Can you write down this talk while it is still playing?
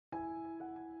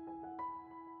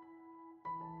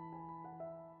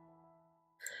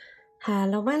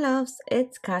Hello, my loves.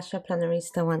 It's Kasha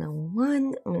Plannerista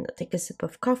 101. I'm going to take a sip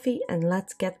of coffee and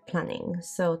let's get planning.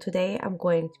 So today I'm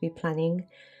going to be planning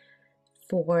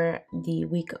for the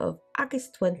week of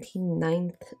August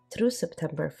 29th through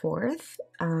September 4th.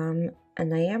 And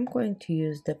I am going to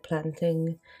use the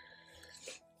planting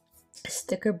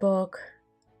sticker book,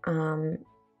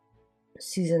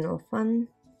 seasonal fun.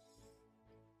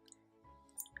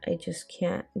 I just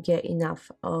can't get enough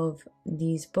of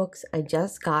these books. I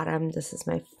just got them. This is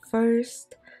my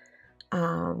first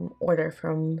order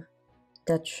from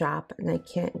that shop, and I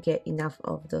can't get enough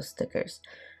of those stickers.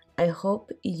 I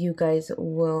hope you guys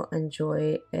will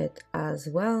enjoy it as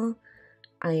well.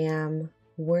 I am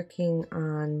working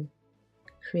on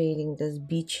creating this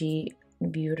beachy,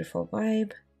 beautiful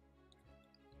vibe.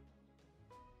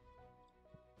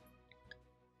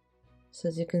 So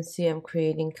as you can see, I'm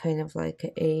creating kind of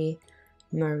like a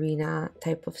marina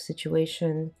type of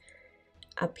situation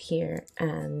up here.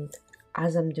 And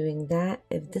as I'm doing that,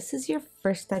 if this is your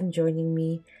first time joining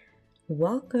me,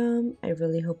 welcome. I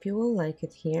really hope you will like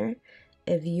it here.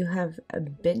 If you have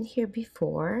been here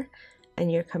before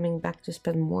and you're coming back to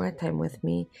spend more time with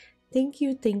me, thank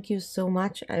you so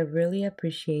much. I really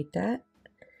appreciate that,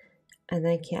 and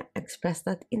I can't express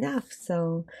that enough.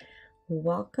 So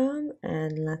welcome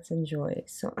and let's enjoy.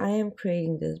 So I am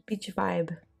creating this beach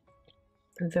vibe,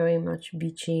 very much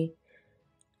beachy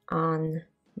on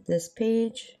this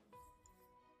page.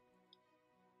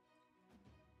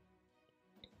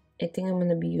 I think I'm going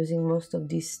to be using most of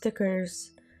these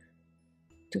stickers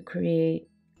to create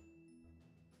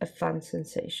a fun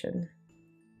sensation.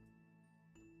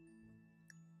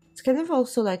 It's kind of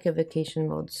also like a vacation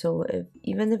mode, so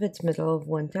even if it's middle of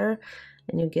winter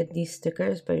and you get these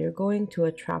stickers, but you're going to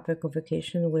a tropical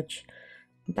vacation, which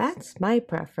that's my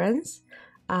preference,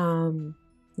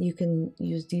 you can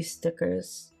use these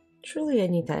stickers truly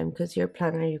anytime, because your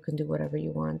planner, you can do whatever you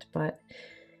want. But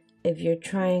if you're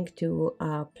trying to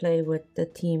play with the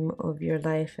theme of your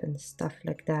life and stuff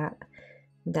like that,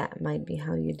 that might be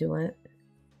how you do it.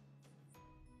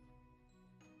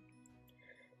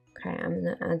 Okay, I'm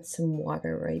gonna add some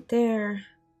water right there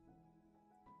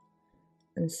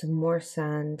and some more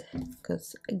sand,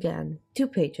 because again, 2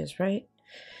 pages, right?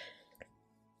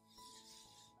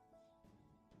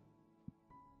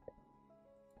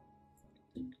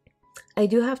 I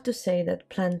do have to say that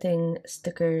planting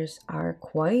stickers are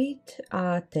quite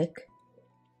thick.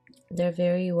 They're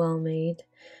very well made.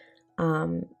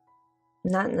 Not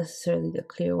necessarily the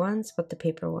clear ones, but the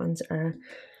paper ones are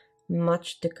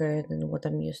much thicker than what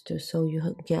I'm used to, so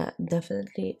you get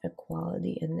definitely a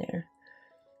quality in there.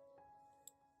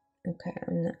 Okay,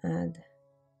 I'm gonna add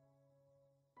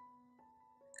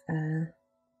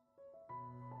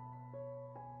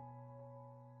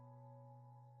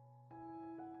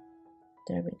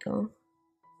there we go,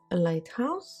 a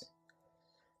lighthouse,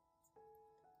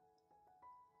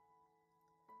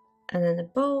 and then a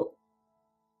boat.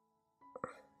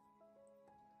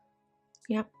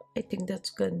 Yep, I think that's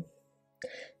good.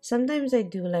 Sometimes I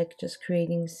do like just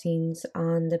creating scenes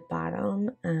on the bottom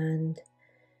and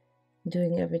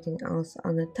doing everything else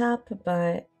on the top,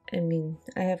 but I mean,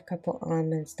 I have a couple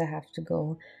elements that have to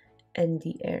go in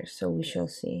the air, so we shall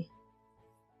see.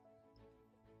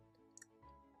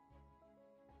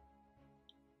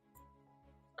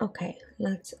 Okay,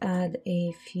 let's add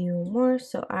a few more.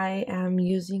 So I am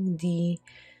using the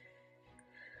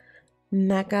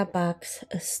Mega Box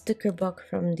sticker book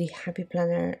from the Happy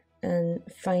Planner and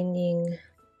finding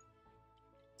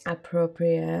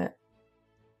appropriate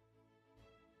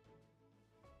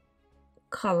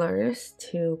colors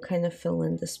to kind of fill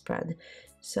in the spread.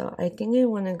 So I think I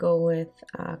want to go with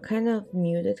kind of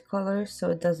muted colors so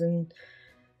it doesn't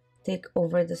take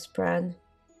over the spread.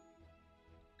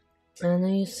 I'm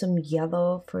gonna use some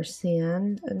yellow for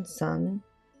sand and sun.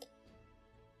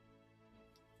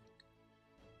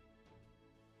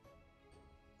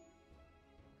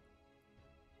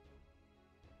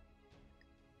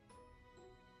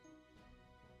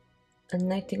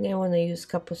 And I think I want to use a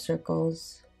couple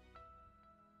circles.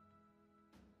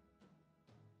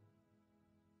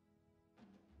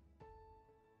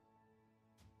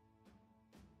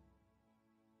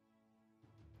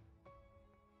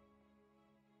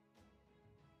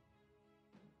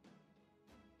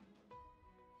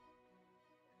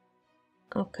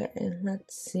 Okay,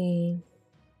 let's see.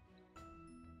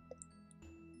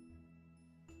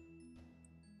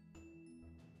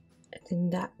 I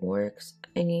think that works.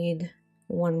 I need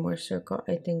one more circle,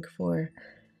 I think, for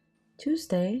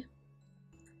Tuesday.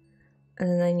 And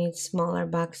then I need smaller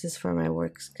boxes for my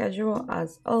work schedule,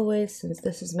 as always, since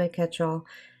this is my catch-all.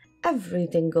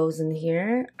 everything goes in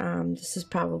here. This is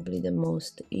probably the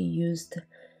most used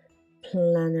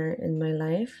planner in my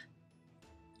life.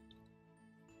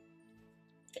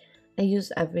 I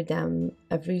use every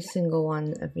single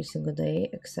one every single day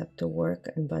except to work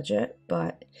and budget,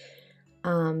 but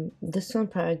this one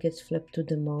probably gets flipped to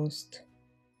the most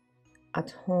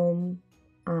at home.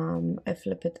 I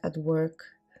flip it at work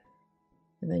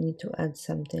if I need to add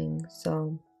something,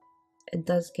 so it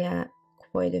does get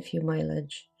quite a few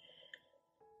mileage.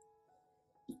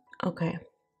 Okay,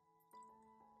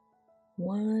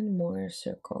 one more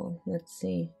circle. Let's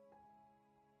see.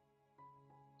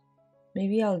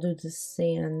 Maybe I'll do the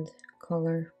sand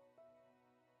color.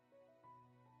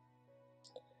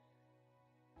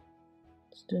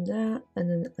 Let's do that, and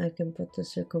then I can put the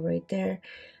circle right there,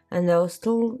 and that'll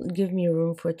still give me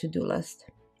room for a to-do list.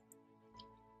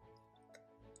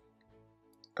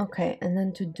 Okay, and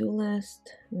then to-do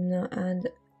list, I'm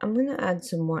gonna add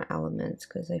some more elements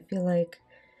because I feel like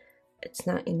it's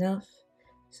not enough.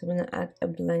 So I'm gonna add a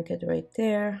blanket right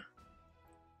there.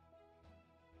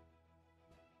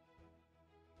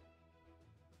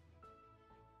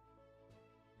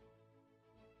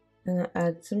 I'm gonna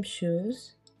add some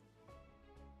shoes.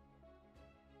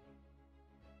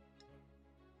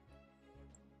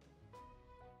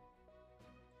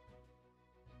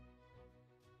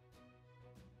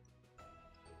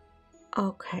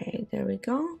 Okay, there we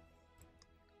go.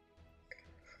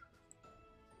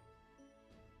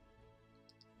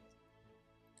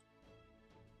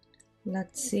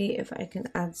 Let's see if I can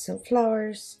add some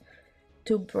flowers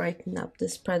to brighten up the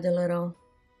spread a little.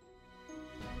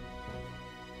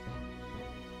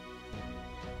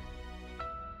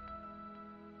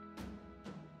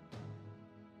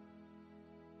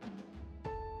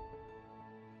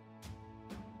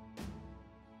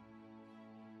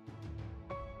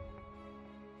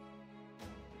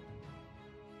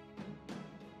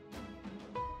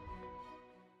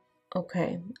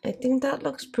 Okay, I think that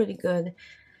looks pretty good.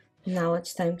 Now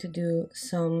it's time to do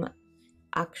some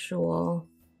actual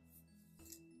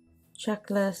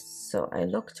checklists. So I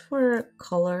looked for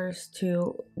colors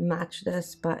to match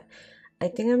this, but I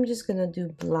think I'm just gonna do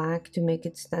black to make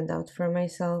it stand out for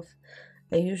myself.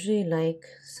 I usually like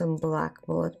some black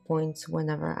bullet points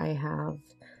whenever I have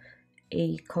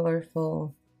a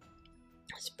colorful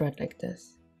spread like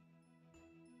this.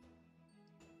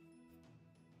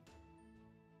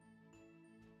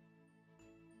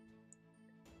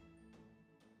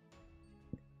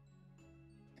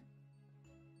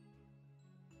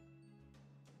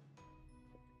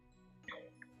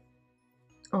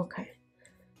 Okay,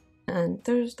 and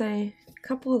Thursday,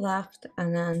 couple left,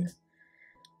 and then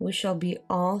we shall be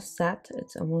all set.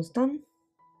 It's almost done.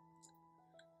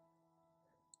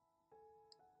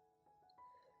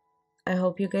 I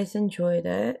hope you guys enjoyed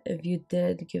it. If you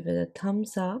did, give it a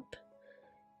thumbs up,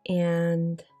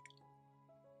 and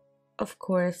of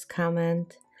course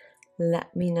comment.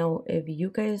 Let me know if you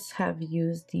guys have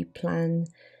used the plan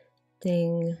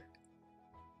thing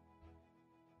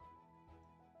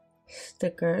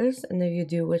stickers, and if you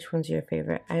do, which one's your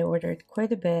favorite. I ordered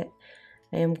quite a bit.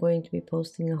 I am going to be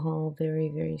posting a haul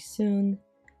very soon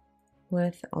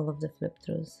with all of the flip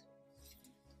throughs.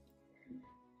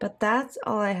 But that's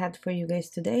all I had for you guys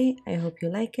today. I hope you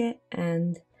like it,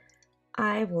 and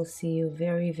I will see you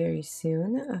very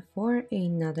soon for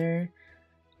another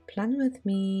plan with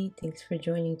me. Thanks for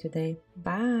joining today.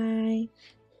 Bye.